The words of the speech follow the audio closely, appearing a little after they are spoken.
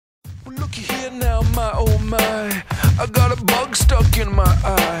Looky here now, my oh my, I got a bug stuck in my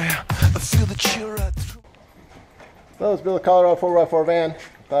eye. I feel the chill right through. So it's Bill, Colorado 4x4 van.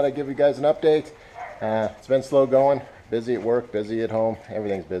 Thought I'd give you guys an update. It's been slow going, busy at work, busy at home,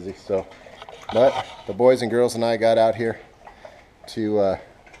 everything's busy. So, but the boys and girls and I got out here to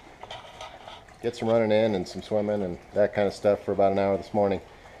get some running in and some swimming and that kind of stuff for about an hour this morning.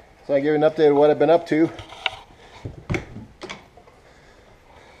 So I give you an update of what I've been up to.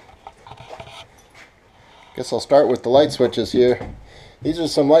 Guess I'll start with the light switches here. These are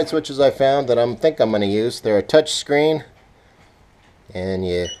some light switches I found that I think I'm going to use. They're a touch screen, and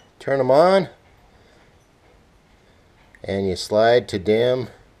you turn them on and you slide to dim.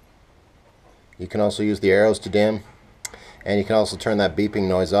 You can also use the arrows to dim, and you can also turn that beeping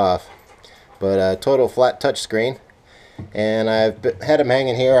noise off. But a total flat touch screen, and I've had them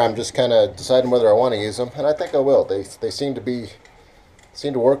hanging here. I'm just kind of deciding whether I want to use them, and I think I will. They seem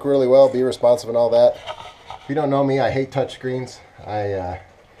to work really well, be responsive and all that. If you don't know me, I hate touch screens. I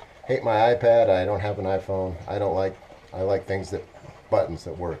hate my iPad. I don't have an iPhone. I like buttons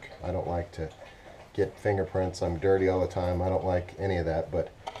that work. I don't like to get fingerprints. I'm dirty all the time. I don't like any of that, but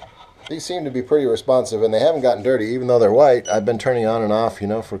these seem to be pretty responsive, and they haven't gotten dirty even though they're white. I've been turning on and off, you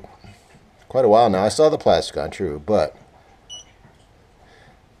know, for quite a while now. I saw the plastic on, true, but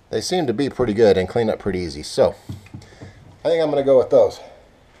they seem to be pretty good and clean up pretty easy. So I think I'm going to go with those.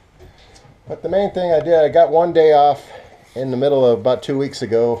 But the main thing I did, I got one day off in the middle of about 2 weeks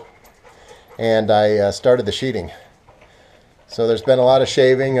ago, and I started the sheeting. So there's been a lot of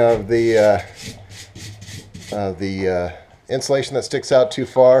shaving of the insulation that sticks out too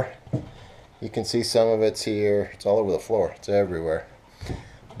far. You can see some of it's here. It's all over the floor. It's everywhere.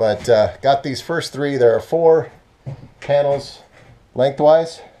 But got these first three. There are 4 panels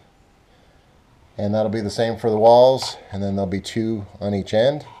lengthwise, and that'll be the same for the walls, and then there'll be 2 on each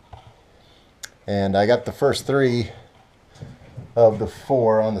end. And I got the first 3 of the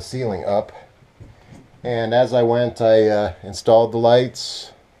 4 on the ceiling up, and as I went, I installed the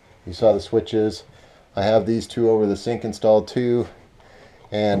lights. You saw the switches. I have these 2 over the sink installed too,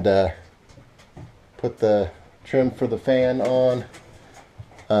 and put the trim for the fan on.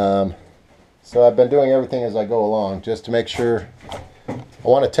 So I've been doing everything as I go along, just to make sure. I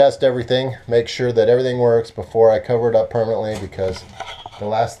want to test everything, make sure that everything works before I cover it up permanently, because the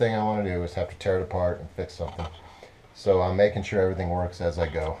last thing I want to do is have to tear it apart and fix something. So I'm making sure everything works as I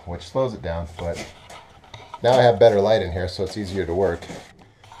go, which slows it down, but now I have better light in here, so it's easier to work.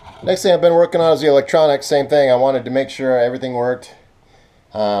 Next thing I've been working on is the electronics. Same thing, I wanted to make sure everything worked.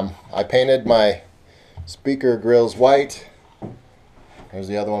 I painted my speaker grills white. There's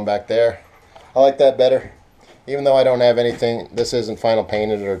the other one back there. I like that better, even though I don't have anything. This isn't final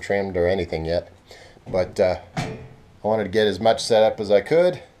painted or trimmed or anything yet, but I wanted to get as much set up as I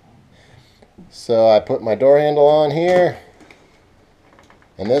could. So I put my door handle on here,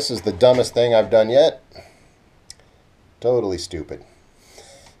 and this is the dumbest thing I've done yet. Totally stupid.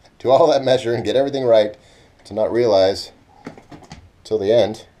 Do all that measure and get everything right to not realize till the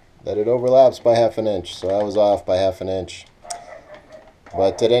end that it overlaps by ½ an inch. So I was off by ½ an inch.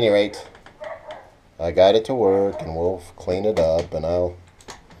 But at any rate, I got it to work, and we'll clean it up, and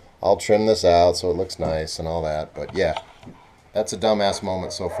I'll trim this out so it looks nice and all that. But yeah, that's a dumbass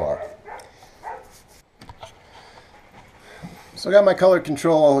moment so far. So I got my color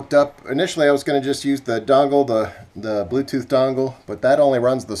control all hooked up. Initially I was going to just use the dongle, the Bluetooth dongle, but that only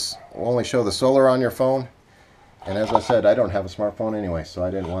only show the solar on your phone. And as I said, I don't have a smartphone anyway, so I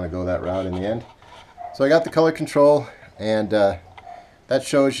didn't want to go that route in the end. So I got the color control, and that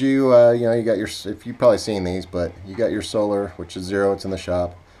shows you, you know, you got your, if you've probably seen these, but you got your solar, which is 0, it's in the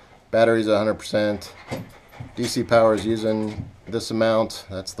shop. Battery's 100%. DC power is using this amount.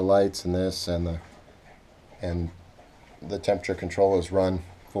 That's the lights and this, and the temperature controllers run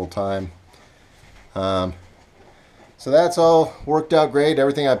full time. So that's all worked out great.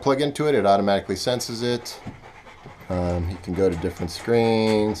 Everything I plug into it, it automatically senses it. You can go to different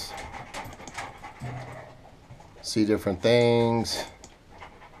screens, see different things.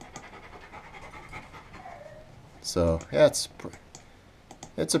 So yeah,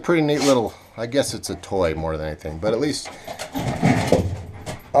 it's a pretty neat little, I guess it's a toy more than anything, but at least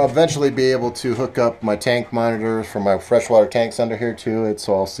I'll eventually be able to hook up my tank monitors for my freshwater tanks under here to it,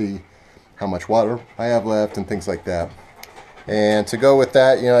 so I'll see how much water I have left and things like that. And to go with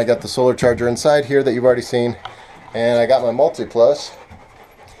that, you know, I got the solar charger inside here that you've already seen, and I got my multi-plus,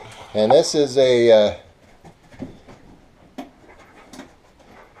 and this is a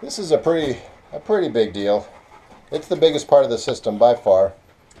pretty big deal. It's the biggest part of the system by far,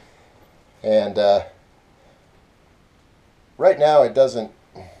 and right now it doesn't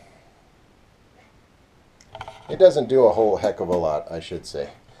it doesn't do a whole heck of a lot, I should say.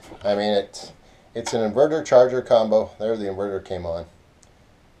 I mean, it's an inverter charger combo. There the inverter came on.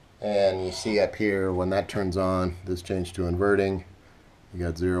 And you see up here, when that turns on, this changed to inverting. You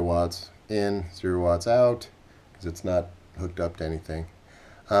got 0 watts in, 0 watts out, because it's not hooked up to anything.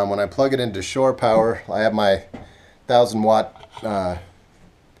 When I plug it into shore power, I have my 1,000-watt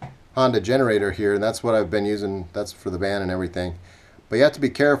Honda generator here, and that's what I've been using. That's for the van and everything. But you have to be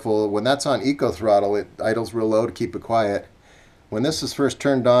careful. When that's on eco throttle, it idles real low to keep it quiet. When this is first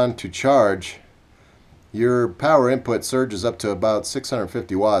turned on to charge, your power input surges up to about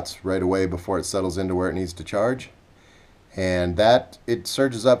 650 watts right away before it settles into where it needs to charge. And that, it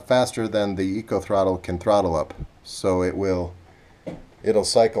surges up faster than the eco throttle can throttle up. So it'll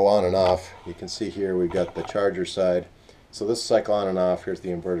cycle on and off. You can see here we've got the charger side. So this cycle on and off. Here's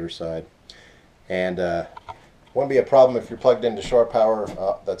the inverter side. And wouldn't be a problem if you're plugged into shore power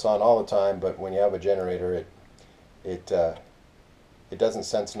that's on all the time, but when you have a generator, it doesn't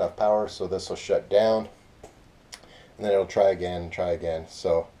sense enough power, so this will shut down, and then it'll try again and try again.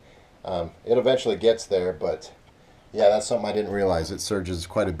 So it eventually gets there, but yeah, that's something I didn't realize. It surges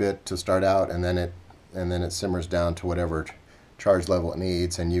quite a bit to start out, and then it simmers down to whatever charge level it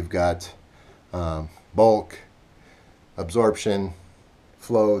needs, and you've got bulk, absorption,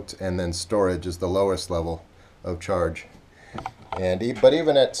 float, and then storage is the lowest level of charge. But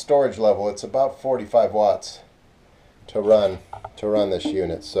even at storage level, it's about 45 watts to run this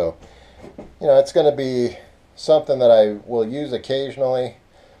unit. So it's going to be something that I will use occasionally.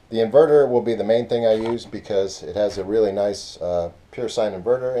 The inverter will be the main thing I use because it has a really nice pure sine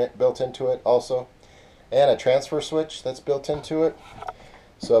inverter built into it also, and a transfer switch that's built into it.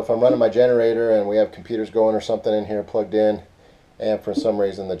 So if I'm running my generator and we have computers going or something in here plugged in, and for some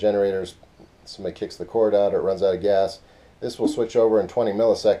reason the generator's, somebody kicks the cord out or it runs out of gas, this will switch over in 20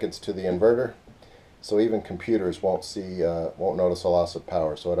 milliseconds to the inverter. So even computers won't notice a loss of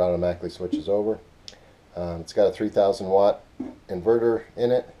power. So it automatically switches over. It's got a 3,000 watt inverter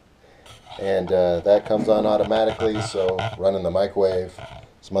in it, and that comes on automatically. So running the microwave,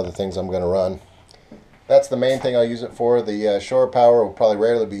 some other things I'm going to run. That's the main thing I'll use it for. The shore power will probably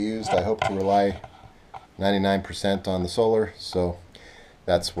rarely be used. I hope to rely 99% on the solar. So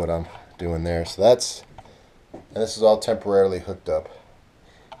that's what I'm doing there. So and this is all temporarily hooked up.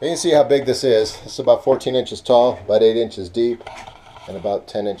 You can see how big this is. This is about 14 inches tall, about 8 inches deep, and about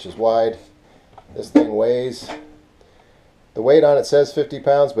 10 inches wide. This thing weighs, the weight on it says 50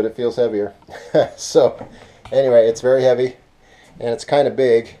 pounds, but it feels heavier. So anyway, it's very heavy, and it's kind of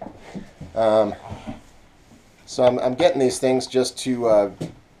big. So I'm getting these things just to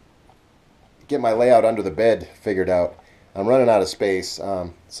get my layout under the bed figured out. I'm running out of space.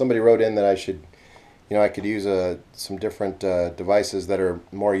 Somebody wrote in that I should, I could use some different devices that are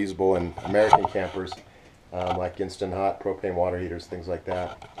more usable in American campers, like Instant Hot, propane water heaters, things like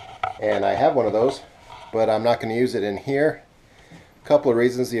that. And I have one of those, but I'm not going to use it in here. A couple of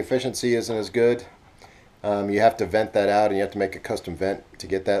reasons. The efficiency isn't as good. You have to vent that out, and you have to make a custom vent to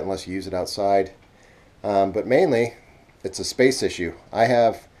get that unless you use it outside. But mainly, it's a space issue. I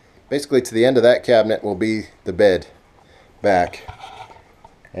have, basically to the end of that cabinet will be the bed back.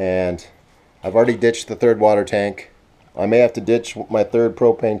 And I've already ditched the third water tank. I may have to ditch my third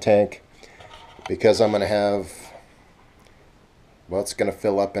propane tank because I'm going to have, well, it's going to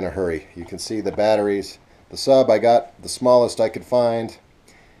fill up in a hurry. You can see the batteries. The sub, I got the smallest I could find.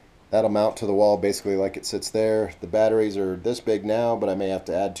 That'll mount to the wall basically like it sits there. The batteries are this big now, but I may have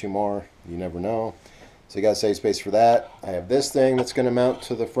to add 2 more. You never know. So you got to save space for that. I have this thing that's going to mount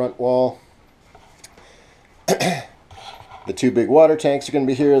to the front wall. The 2 big water tanks are going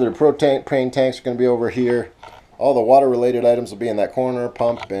to be here. The propane tanks are going to be over here. All the water related items will be in that corner.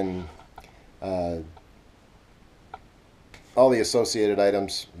 Pump and all the associated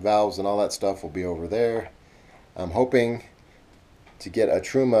items, valves and all that stuff will be over there. I'm hoping to get a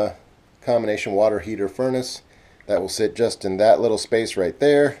Truma combination water heater furnace that will sit just in that little space right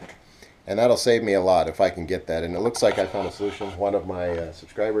there, and that'll save me a lot if I can get that. And it looks like I found a solution. One of my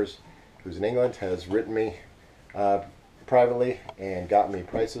subscribers who's in England has written me privately and got me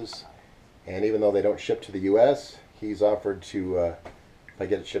prices, and even though they don't ship to the US, he's offered to, if I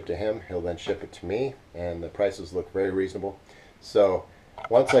get it shipped to him, he'll then ship it to me, and the prices look very reasonable. So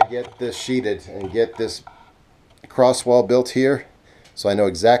once I get this sheeted and get this cross wall built here, so I know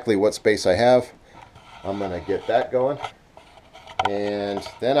exactly what space I have, I'm going to get that going, and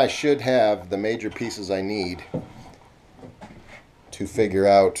then I should have the major pieces I need to figure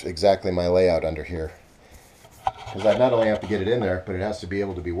out exactly my layout under here. Because I not only have to get it in there, but it has to be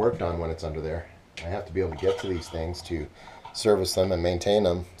able to be worked on when it's under there. I have to be able to get to these things to service them and maintain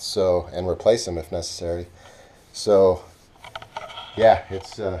them, and replace them if necessary. So yeah,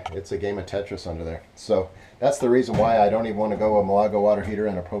 it's a game of Tetris under there. So that's the reason why I don't even want to go a Malaga water heater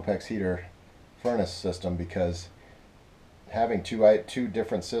and a Propex heater furnace system, because having two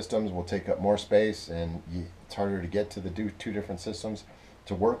different systems will take up more space, and it's harder to get to the two different systems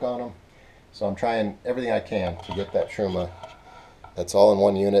to work on them. So I'm trying everything I can to get that Truma that's all in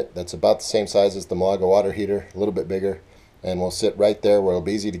one unit, that's about the same size as the Malaga water heater, a little bit bigger, and will sit right there where it'll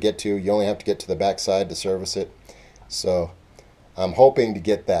be easy to get to. You only have to get to the back side to service it. So I'm hoping to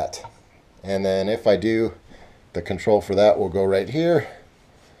get that. And then if I do, the control for that will go right here,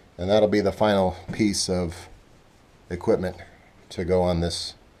 and that'll be the final piece of equipment to go on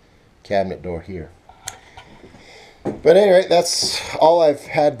this cabinet door here. But anyway, that's all I've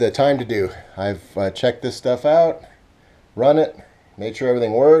had the time to do. I've checked this stuff out, run it, made sure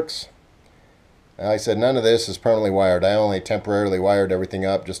everything works. Like I said, none of this is permanently wired. I only temporarily wired everything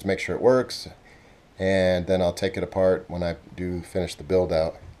up just to make sure it works, and then I'll take it apart when I do finish the build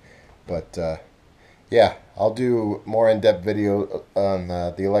out. But yeah, I'll do more in-depth video on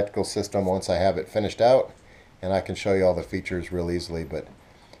the electrical system once I have it finished out, and I can show you all the features real easily. But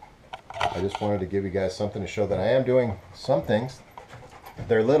I just wanted to give you guys something to show that I am doing some things.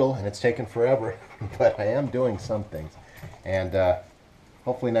 They're little and it's taken forever, but I am doing some things. And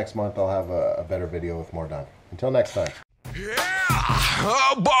hopefully next month I'll have a better video with more done. Until next time. Yeah,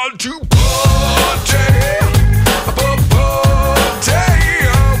 I want to party.